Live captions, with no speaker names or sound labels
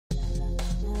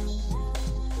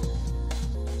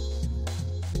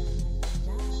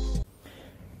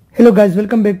Hello guys,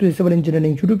 welcome back to the Civil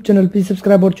Engineering YouTube channel. Please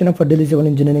subscribe our channel for daily civil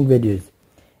engineering videos.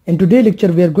 In today's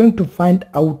lecture, we are going to find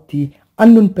out the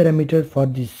unknown parameter for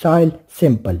the soil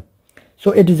sample.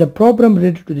 So it is a problem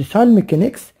related to the soil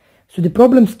mechanics. So the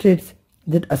problem states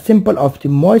that a sample of the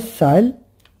moist soil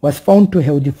was found to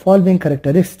have the following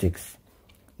characteristics.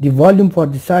 The volume for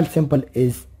the soil sample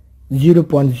is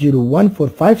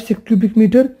 0.01456 cubic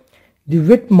meter. The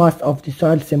wet mass of the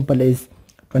soil sample is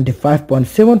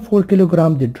 25.74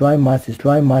 kilogram. The dry mass is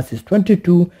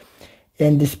 22,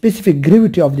 and the specific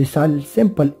gravity of the soil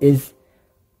sample is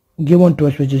given to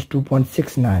us, which is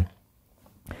 2.69.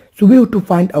 So we have to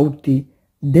find out the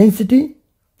density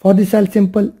for the soil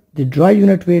sample, the dry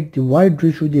unit weight, the void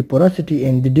ratio, the porosity,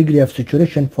 and the degree of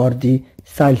saturation for the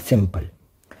soil sample.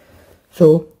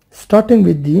 So starting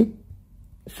with the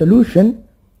solution,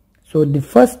 so the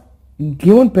first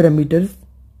given parameters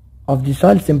of the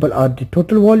soil sample are the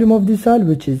total volume of the soil,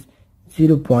 which is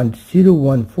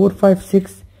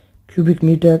 0.01456 cubic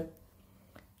meter.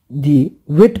 The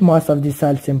wet mass of the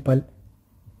soil sample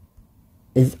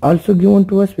is also given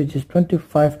to us, which is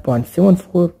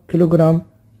 25.74 kilogram.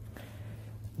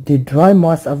 The dry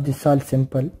mass of the soil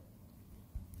sample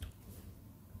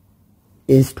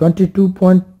is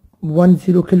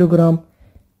 22.10 kilogram.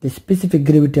 The specific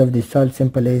gravity of the soil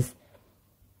sample is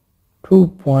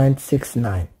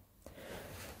 2.69.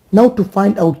 Now to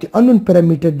find out the unknown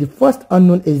parameter, the first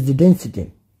unknown is the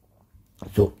density.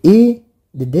 So A,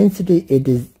 the density, it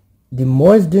is the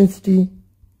moist density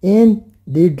and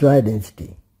the dry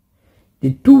density,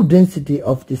 the two density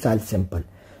of the soil sample.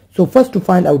 So first to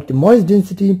find out the moist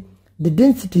density, we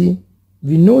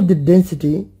know the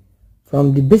density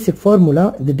from the basic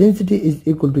formula. The density is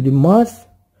equal to the mass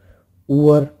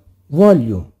over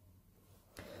volume.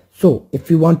 So if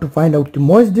we want to find out the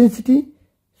moist density,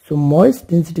 so moist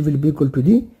density will be equal to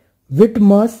the wet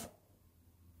mass.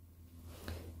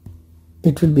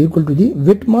 It will be equal to the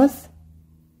wet mass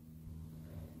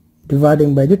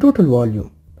dividing by the total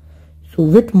volume. So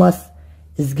wet mass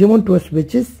is given to us,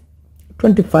 which is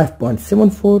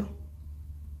 25.74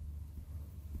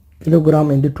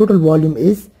 kilogram, and the total volume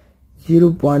is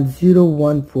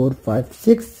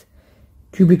 0.01456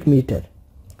 cubic meter.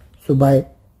 So by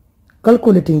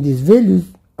calculating these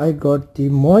values, I got the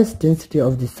moist density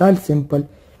of the soil sample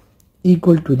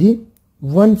equal to the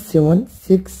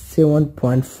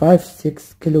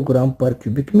 1767.56 kilogram per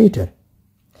cubic meter.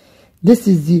 This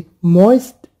is the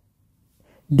moist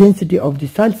density of the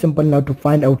soil sample. Now to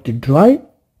find out the dry,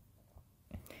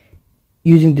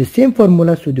 using the same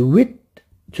formula, so the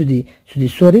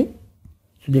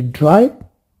dry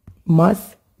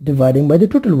mass dividing by the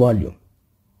total volume.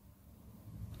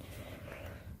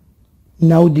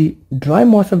 Now the dry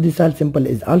mass of the soil sample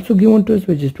is also given to us,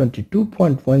 which is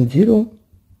 22.10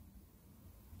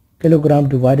 kilogram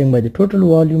dividing by the total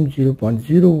volume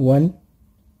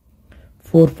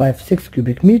 0.01456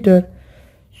 cubic meter.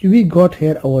 So we got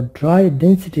here our dry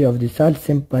density of the soil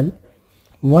sample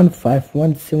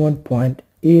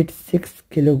 1517.86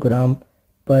 kilogram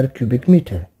per cubic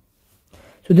meter.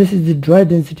 So this is the dry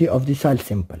density of the soil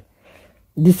sample.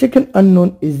 The second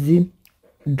unknown is the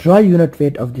dry unit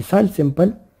weight of the soil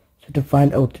sample. So to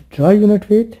find out the dry unit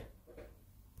weight,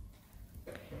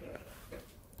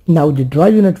 now the dry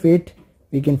unit weight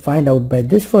we can find out by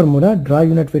this formula. Dry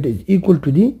unit weight is equal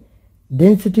to the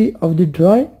density of the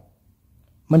dry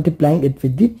multiplying it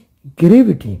with the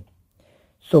gravity.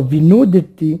 So we know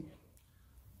that the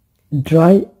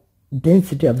dry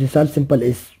density of the soil sample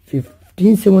is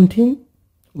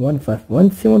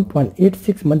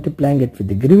 1517.86 multiplying it with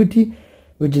the gravity,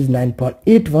 which is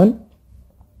 9.81.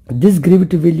 This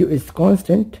gravity value is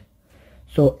constant,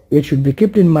 so it should be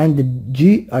kept in mind that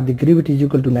G, or the gravity, is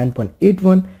equal to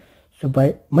 9.81. So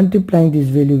by multiplying this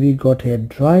value, we got here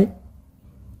dry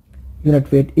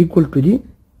unit weight equal to the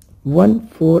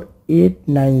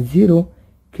 14890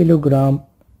 kilogram.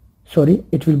 Sorry,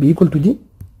 it will be equal to the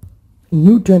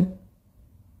Newton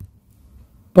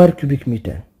per cubic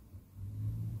meter,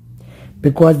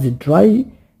 because the dry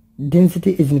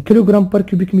density is in kilogram per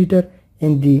cubic meter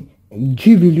and the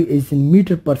G value is in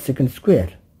meter per second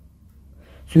square.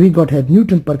 So we got here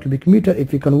Newton per cubic meter.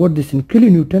 If we convert this in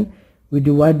kilonewton, we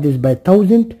divide this by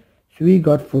 1000, so we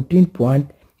got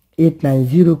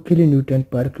 14.890 kilonewton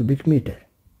per cubic meter.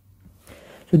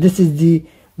 So this is the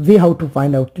way how to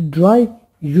find out the dry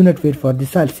unit weight for the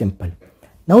soil sample.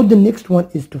 Now the next one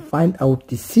is to find out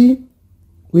the C,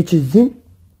 which is the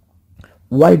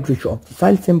void ratio of the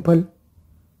soil sample.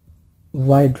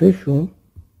 Void ratio.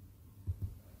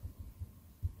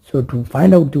 So to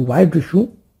find out the void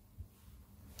ratio,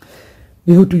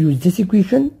 we have to use this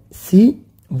equation. C,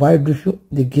 void ratio,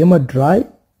 the gamma dry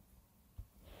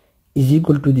is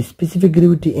equal to the specific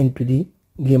gravity into the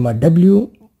gamma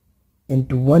W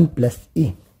into 1 plus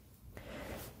E.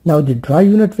 Now the dry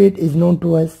unit weight is known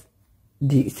to us,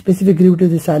 the specific gravity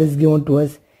of the soil is given to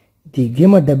us, the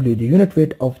gamma W, the unit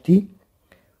weight of the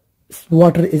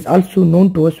water, is also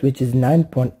known to us, which is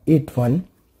 9.81,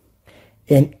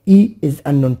 and E is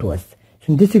unknown to us.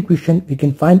 So in this equation we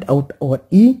can find out our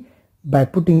E by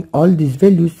putting all these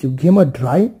values. So gamma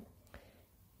dry,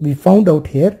 we found out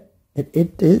here that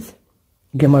it is,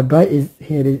 gamma dry is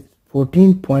here is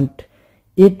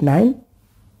 14.89.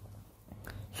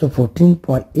 So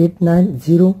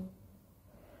 14.890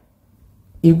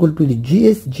 equal to the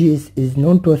GS. GS is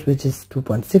known to us, which is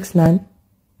 2.69.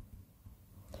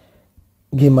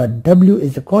 Gamma W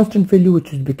is a constant value which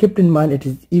should be kept in mind. It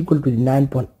is equal to the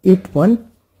 9.81,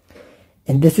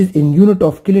 and this is in unit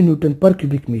of kilonewton per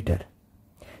cubic meter.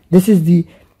 This is the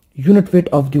unit weight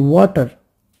of the water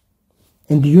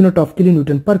in the unit of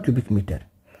kilonewton per cubic meter,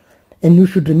 and you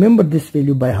should remember this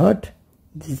value by heart.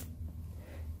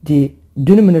 The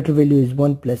denominator value is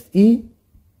 1 plus E.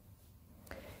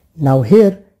 Now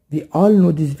here we all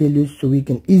know these values, so we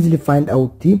can easily find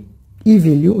out the E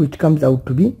value, which comes out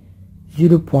to be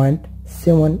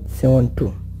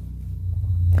 0.772.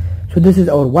 So this is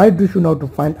our wide ratio. Now to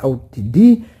find out the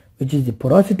D, which is the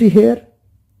porosity here.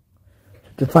 So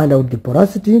to find out the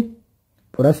porosity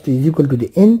is equal to the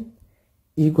N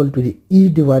equal to the E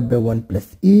divided by 1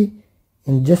 plus E,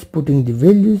 and just putting the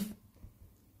values,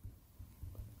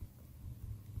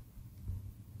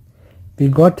 we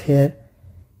got here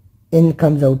N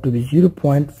comes out to be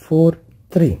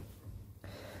 0.43.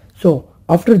 So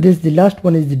after this, the last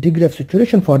one is the degree of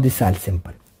saturation for the soil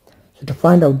sample. So to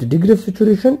find out the degree of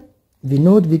saturation, we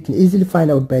know that we can easily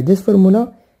find out by this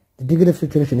formula. The degree of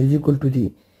saturation is equal to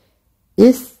the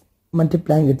S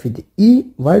multiplying it with the E.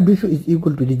 Wide ratio is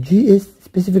equal to the GS,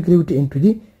 specific gravity, into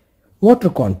the water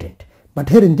content. But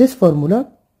here in this formula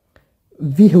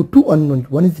we have two unknowns.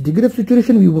 One is the degree of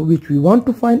saturation which we want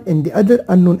to find, and the other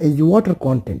unknown is the water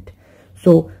content.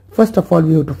 So first of all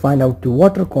we have to find out the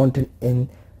water content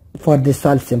for this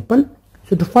soil sample.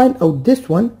 So to find out this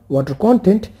one, water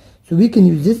content, so we can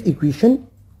use this equation,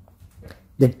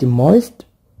 that the moist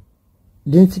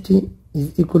density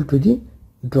is equal to the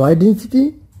dry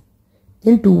density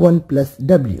into 1 plus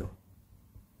W.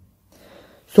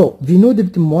 So we know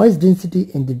that the moist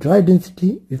density and the dry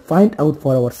density we find out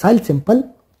for our soil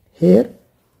sample. Here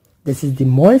this is the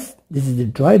moist, this is the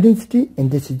dry density, and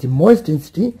this is the moist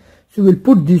density. So we'll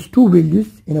put these two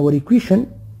values in our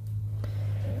equation.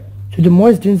 So the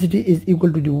moist density is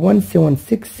equal to the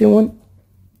 1767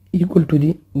 equal to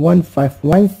the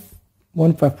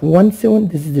 1517.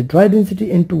 This is the dry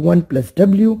density into 1 plus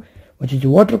W, which is the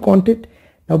water content.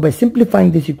 Now by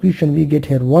simplifying this equation, we get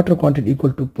here water content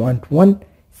equal to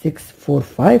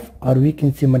 0.1645, or we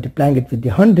can say multiplying it with the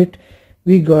 100,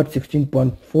 we got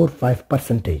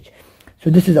 16.45%. So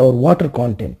this is our water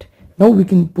content. Now we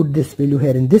can put this value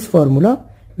here in this formula.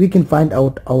 We can find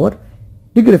out our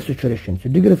degree of saturation. So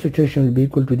degree of saturation will be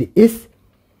equal to the S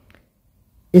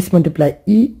multiply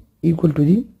E equal to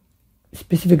the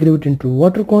specific gravity into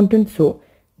water content. So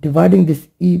dividing this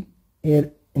E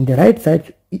here in the right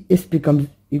side, S becomes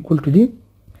equal to the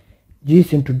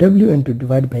GS into W into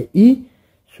divided by E.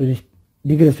 So this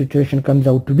degree of saturation comes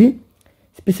out to be,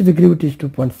 specific gravity is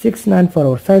 2.69 for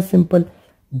our size sample.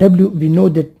 W we know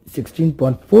that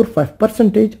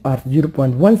 16.45% or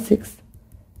 0.16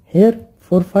 here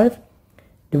 45,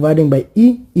 dividing by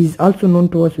E is also known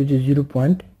to us, which is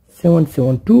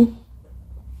 0.772.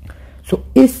 So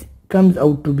S comes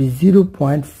out to be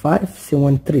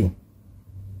 0.573.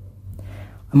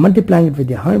 I'm multiplying it with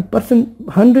the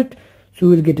 100, so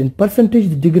we will get in percentage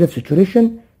the degree of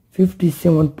saturation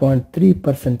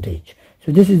 57.3%.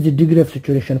 So this is the degree of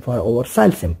saturation for our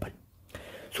soil sample.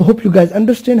 So hope you guys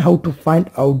understand how to find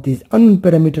out these unknown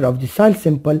parameter of the soil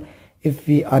sample if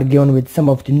we are given with some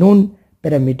of the known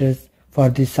parameters for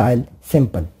the soil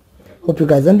sample. Hope you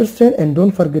guys understand, and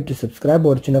don't forget to subscribe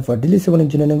our channel for daily civil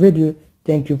engineering video.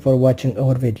 Thank you for watching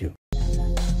our video.